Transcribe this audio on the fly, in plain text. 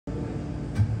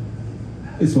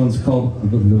This one's called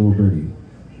The Little Birdie.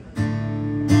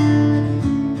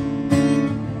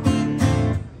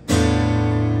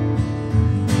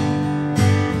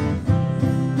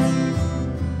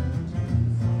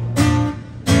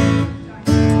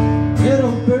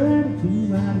 Little birdie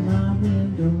flew out my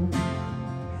window,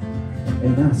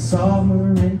 and I saw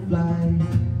her in flight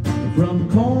from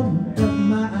the corner of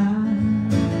my eye.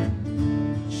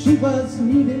 She was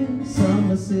needing some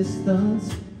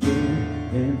assistance,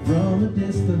 and from a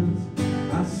distance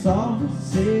I saw her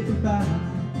say goodbye.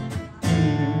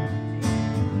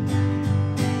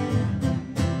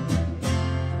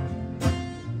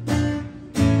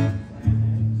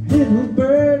 Little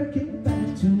bird came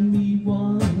back to me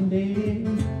one day,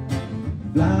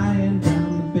 flying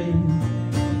down the bay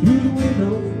through the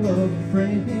window of a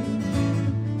friend.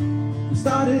 We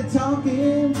started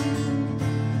talking,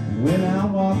 went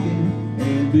out walking,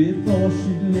 and before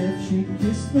she left she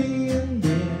kissed me, and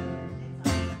then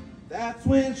that's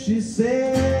when she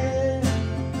said,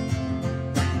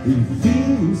 "It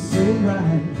feels so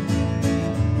right."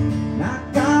 And I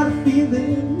got a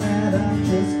feeling that I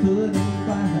just couldn't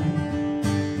fight.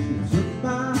 She took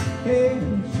my hand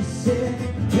and she said,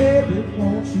 "Baby,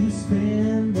 won't you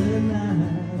spend the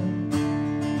night?"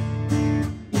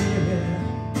 Yeah.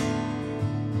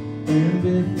 And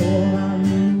before I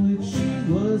knew it, she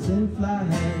was in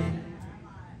flight.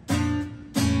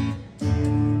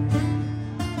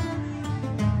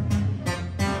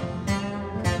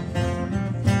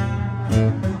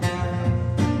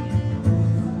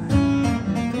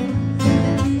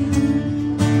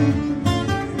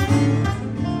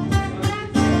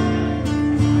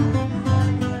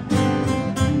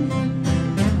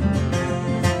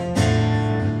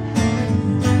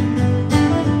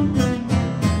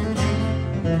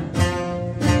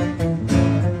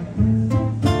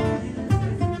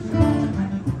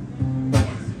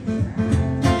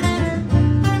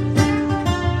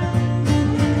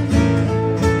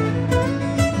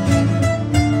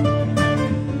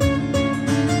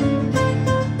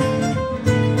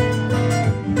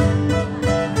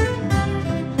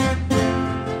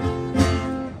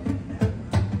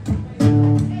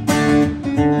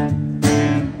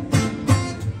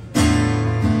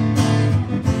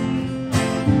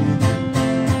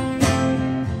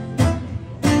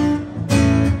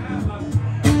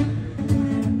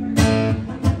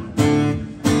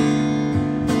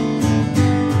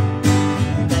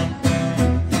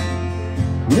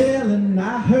 I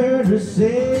heard her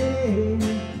say,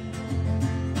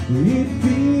 "It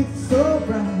feels so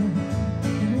right."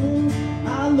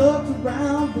 I looked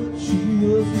around, but she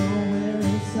was nowhere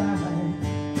in sight.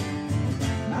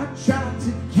 I tried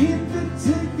to keep it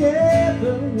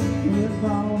together with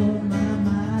all of my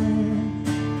mind.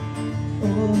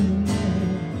 Oh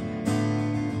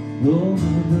yeah, oh,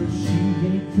 but she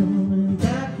ain't coming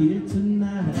back here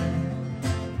tonight.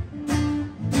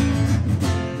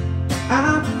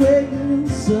 I've waited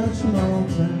such a long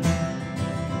time.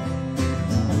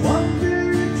 I wonder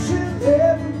if she'll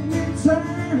ever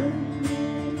return.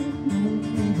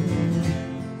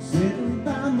 Sitting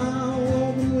by my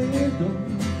open window,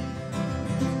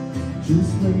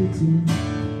 just waiting,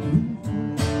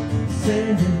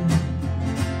 saying,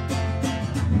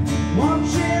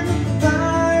 watching the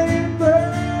fire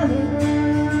burn.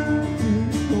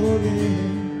 Oh yeah.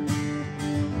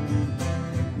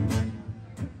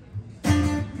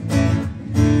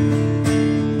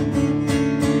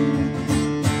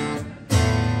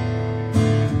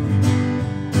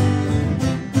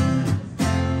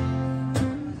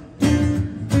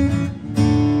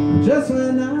 Just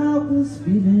when I was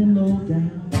feeling low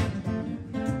down,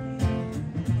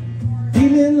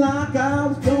 feeling like I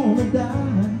was gonna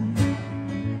die,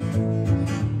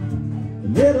 a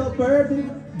little birdie,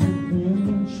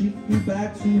 she flew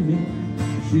back to me.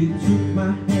 She took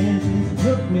my hand, she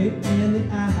looked me in the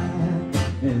eye,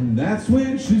 and that's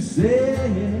when she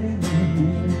said,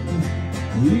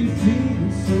 "We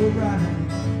feel so right."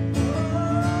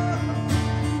 Oh,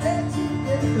 let's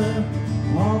together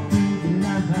all through the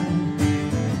night.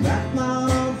 Wrapped my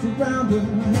arms around her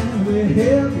and we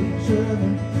held each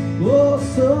other, oh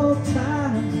so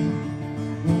tight.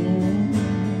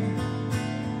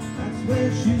 That's when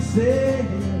she said,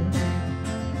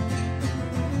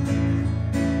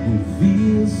 "It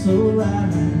feels so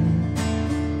right."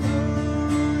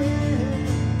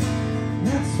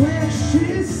 That's when she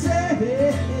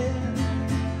said,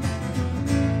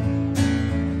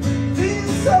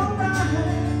 "Feels so right."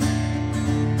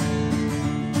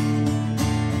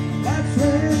 That's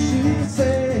when she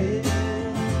said,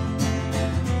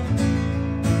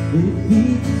 "It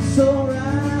feels so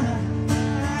right."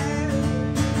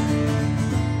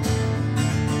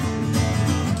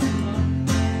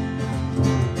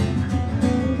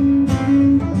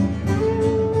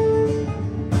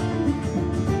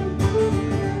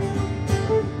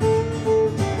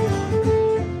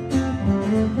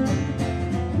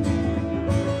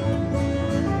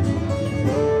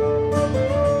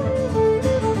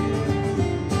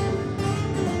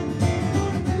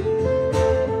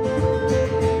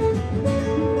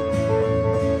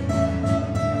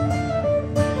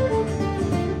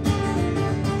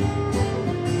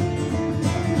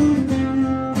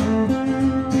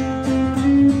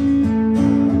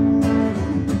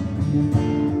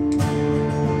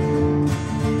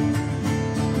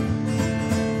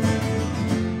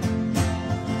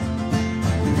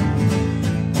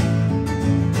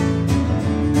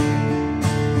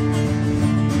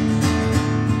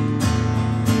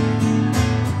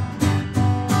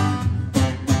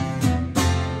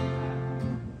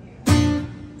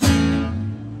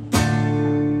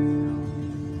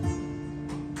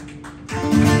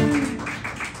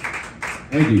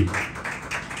 Thank you.